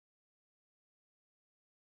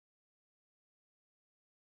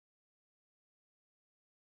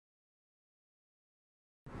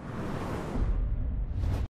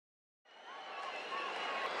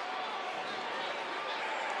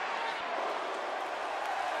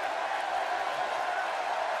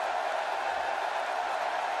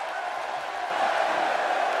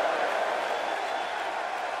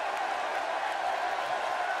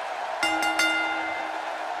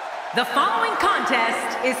The following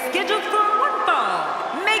contest is scheduled for one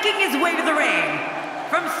fall. Making his way to the ring,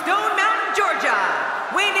 from Stone Mountain, Georgia,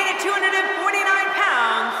 weighing in at 249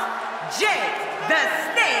 pounds, Jake the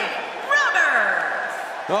Snake Roberts.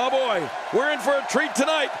 Oh boy, we're in for a treat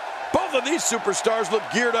tonight. Both of these superstars look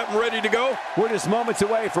geared up and ready to go. We're just moments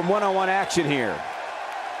away from one-on-one action here.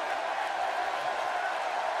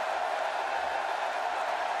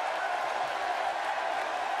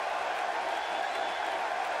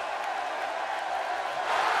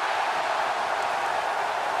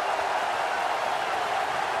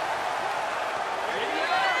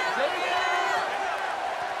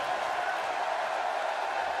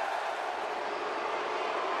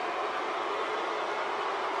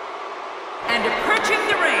 And approaching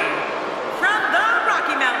the ring, from the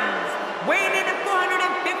Rocky Mountains, weighing in at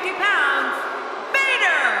 450 pounds,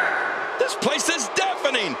 Vader! This place is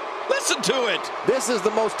deafening. Listen to it. This is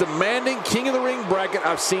the most demanding King of the Ring bracket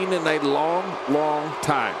I've seen in a long, long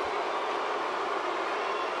time.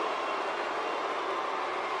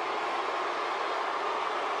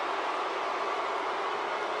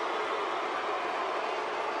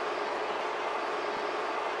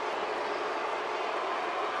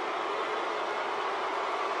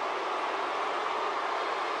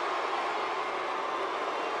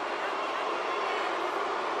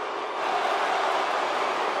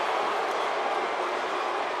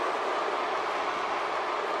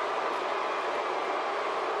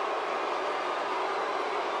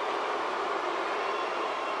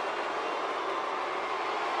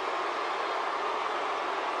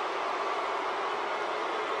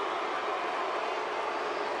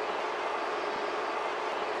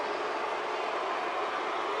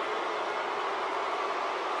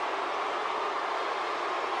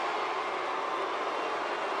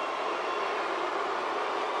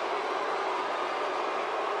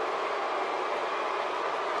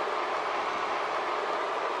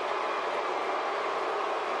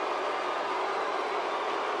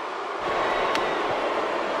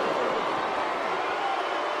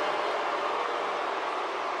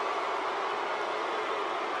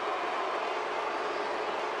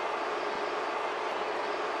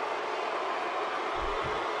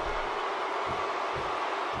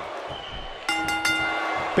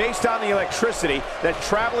 Based on the electricity that's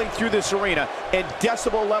traveling through this arena and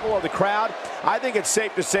decibel level of the crowd, I think it's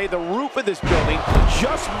safe to say the roof of this building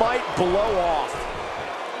just might blow off.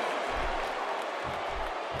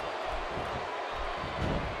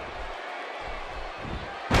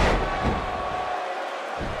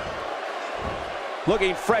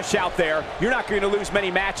 Looking fresh out there. You're not going to lose many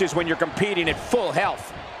matches when you're competing at full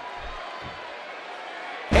health.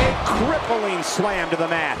 A crippling slam to the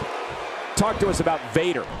mat. Talk to us about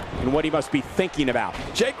Vader and what he must be thinking about.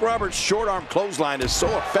 Jake Roberts' short arm clothesline is so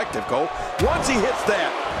effective, Cole. Once he hits that,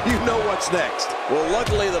 you know what's next. Well,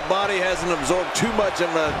 luckily the body hasn't absorbed too much of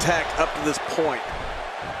an attack up to this point.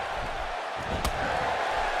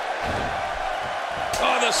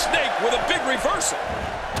 Oh, the Snake with a big reversal.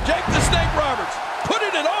 Jake the Snake Roberts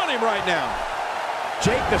putting it on him right now.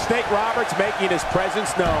 Jake the Snake Roberts making his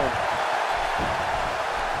presence known.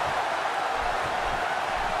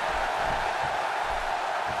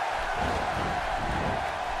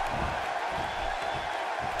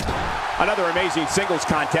 Another amazing singles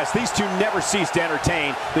contest. These two never cease to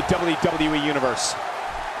entertain the WWE Universe.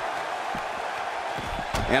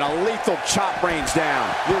 And a lethal chop rains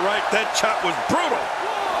down. You're right, that chop was brutal.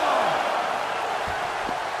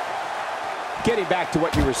 Getting back to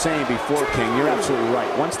what you were saying before, King, you're absolutely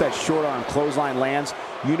right. Once that short arm clothesline lands,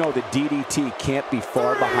 you know the DDT can't be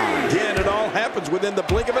far behind. Yeah, and it all happens within the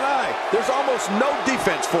blink of an eye. There's almost no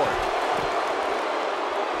defense for it.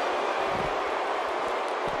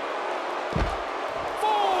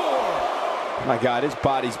 My God, his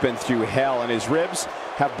body's been through hell, and his ribs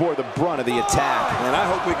have bore the brunt of the attack. And I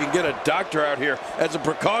hope we can get a doctor out here as a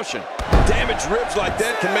precaution. Damaged ribs like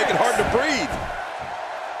that can make it hard to breathe.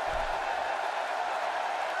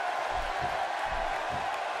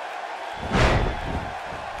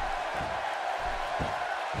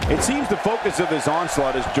 It seems the focus of this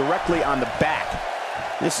onslaught is directly on the back.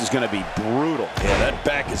 This is going to be brutal. Yeah, that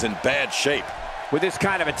back is in bad shape. With this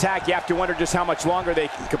kind of attack, you have to wonder just how much longer they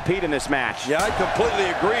can compete in this match. Yeah, I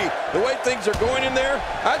completely agree. The way things are going in there,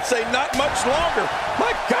 I'd say not much longer.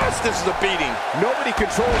 My gosh, this is a beating. Nobody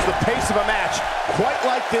controls the pace of a match quite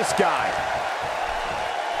like this guy.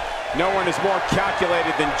 No one is more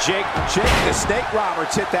calculated than Jake. Jake the Snake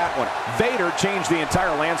Roberts hit that one. Vader changed the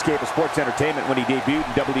entire landscape of sports entertainment when he debuted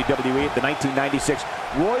in WWE at the 1996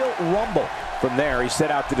 Royal Rumble. From there, he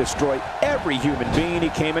set out to destroy every human being he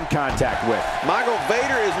came in contact with. Michael,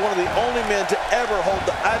 Vader is one of the only men to ever hold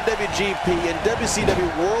the IWGP and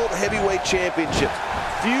WCW World Heavyweight Championships.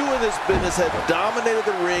 Few in this business have dominated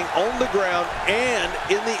the ring, on the ground, and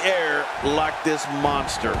in the air like this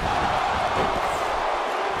monster.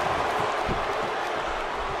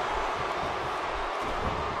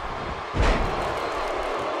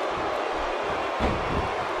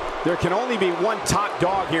 There can only be one top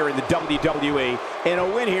dog here in the WWE, and a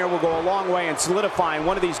win here will go a long way in solidifying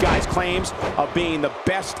one of these guys' claims of being the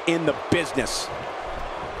best in the business.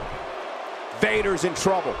 Vader's in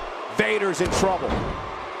trouble. Vader's in trouble.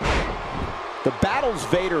 The battles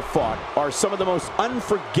Vader fought are some of the most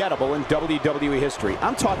unforgettable in WWE history.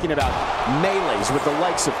 I'm talking about melees with the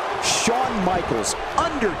likes of Shawn Michaels,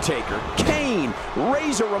 Undertaker, Kane,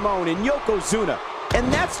 Razor Ramon, and Yokozuna.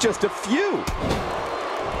 And that's just a few.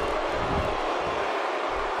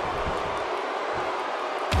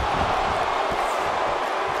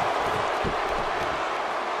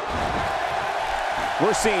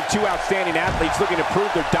 We're seeing two outstanding athletes looking to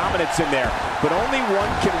prove their dominance in there, but only one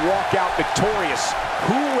can walk out victorious.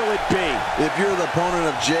 Who will it be? If you're the opponent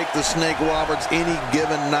of Jake the Snake Roberts, any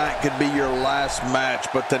given night could be your last match,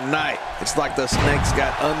 but tonight, it's like the Snake's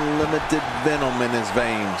got unlimited venom in his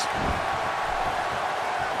veins.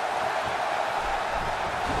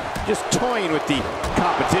 Just toying with the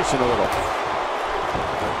competition a little.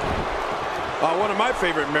 One of my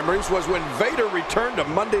favorite memories was when Vader returned to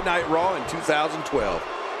Monday Night Raw in 2012.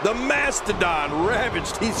 The Mastodon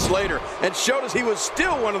ravaged Heath Slater and showed us he was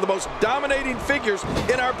still one of the most dominating figures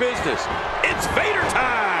in our business. It's Vader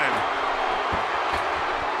time!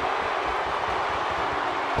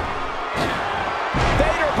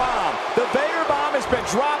 Vader bomb! The Vader bomb has been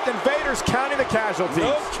dropped and Vader's counting the casualties.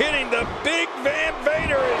 No kidding, the big Van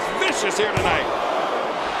Vader is vicious here tonight.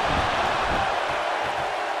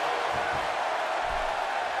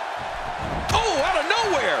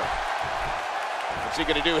 What's he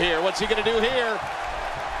going to do here? What's he going to do here?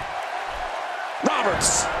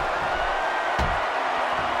 Roberts.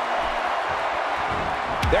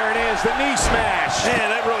 There it is, the knee smash. Man,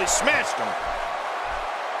 that really smashed him.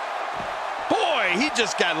 Boy, he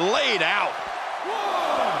just got laid out.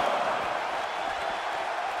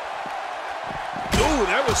 Ooh,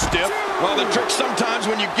 that was stiff. Well, the trick sometimes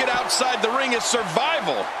when you get outside the ring is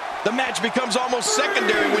survival. The match becomes almost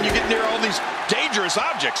secondary when you get near all these dangerous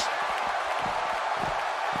objects.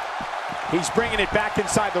 He's bringing it back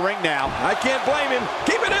inside the ring now. I can't blame him.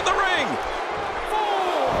 Keep it in the ring.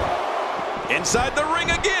 Inside the ring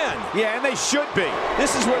again. Yeah, and they should be.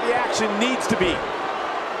 This is where the action needs to be.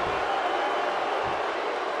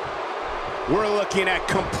 We're looking at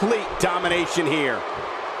complete domination here.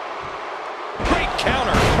 Great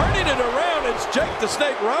counter. Turning it around, it's Jake the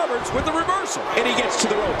Snake Roberts with the reversal. And he gets to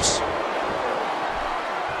the ropes.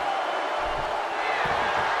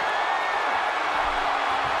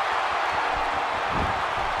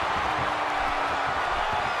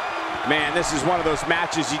 Man, this is one of those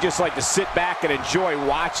matches you just like to sit back and enjoy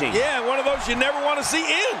watching. Yeah, one of those you never want to see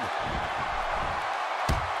end.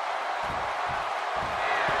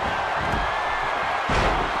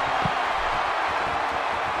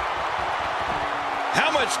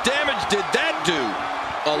 How much damage did that do?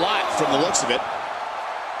 A lot from the looks of it.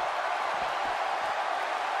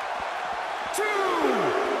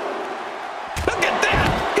 Look at that!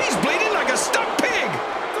 He's bleeding like a stuck pig!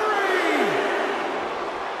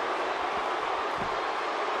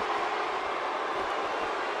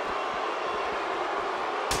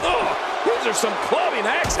 These are some clubbing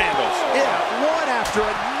axe handles. Yeah, one after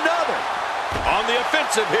another. On the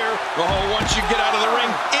offensive here. Oh, once you get out of the ring,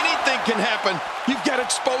 anything can happen. You've got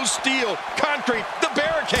exposed steel, concrete, the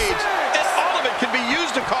barricades, and all of it can be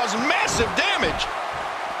used to cause massive damage.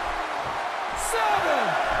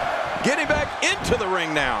 7. Getting back into the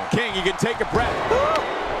ring now. King, you can take a breath.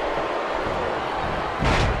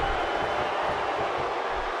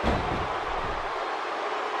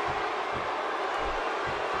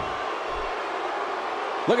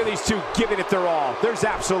 Look at these two giving it their all. There's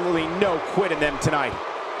absolutely no quit in them tonight.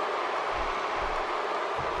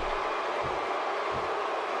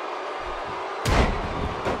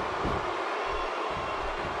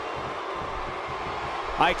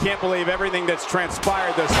 I can't believe everything that's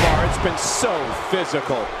transpired thus far. It's been so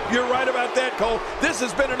physical. You're right about that, Cole. This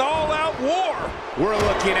has been an all-out war. We're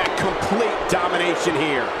looking at complete domination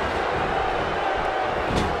here.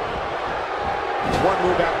 One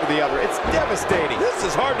move after the other. It's devastating. This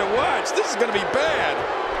is hard to watch. This is going to be bad.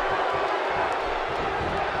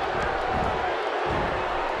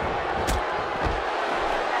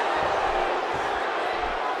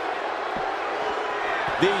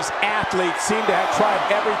 These athletes seem to have tried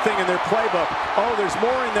everything in their playbook. Oh, there's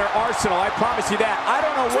more in their arsenal, I promise you that. I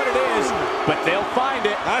don't know what it is, but they'll find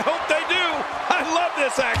it. I hope they do. I love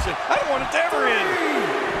this action. I don't want it to ever end.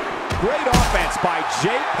 Great offense by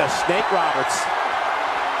Jake the Snake Roberts.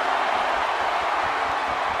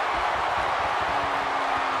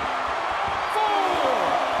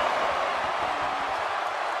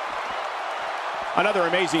 Another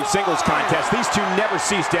amazing singles contest. These two never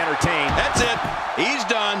cease to entertain. That's it. He's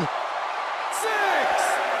done. 6,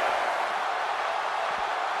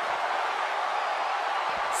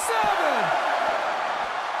 7.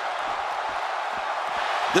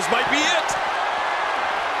 This might be it.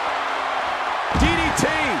 DDT.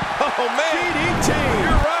 Oh, man. DDT.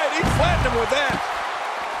 You're right. He flattened him with that.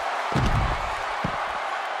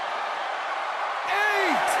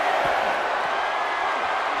 8,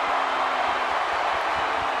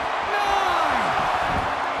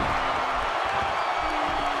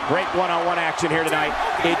 9. Great one-on-one action here tonight.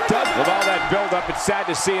 It does, with all that build-up, it's sad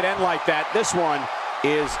to see it end like that. This one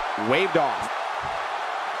is waved off.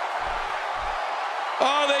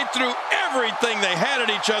 Oh, they threw everything they had at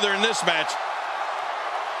each other in this match.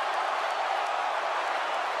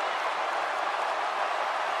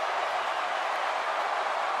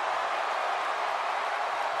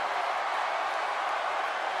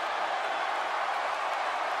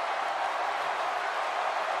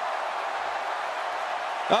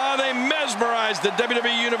 Oh, they mesmerized the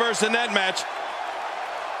WWE Universe in that match.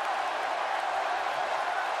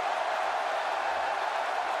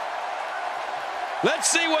 Let's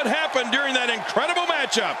see what happened during that incredible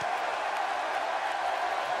matchup.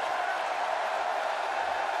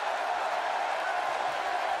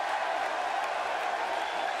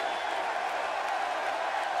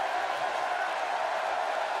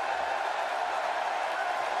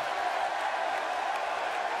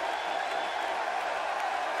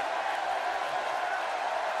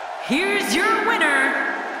 Here's your winner,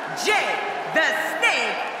 Jake the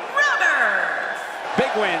Snake Roberts.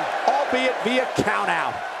 Big win, albeit via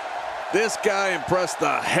countout. This guy impressed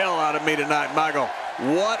the hell out of me tonight, Michael.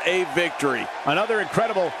 What a victory. Another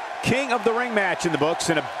incredible King of the Ring match in the books,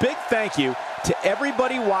 and a big thank you to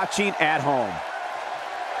everybody watching at home.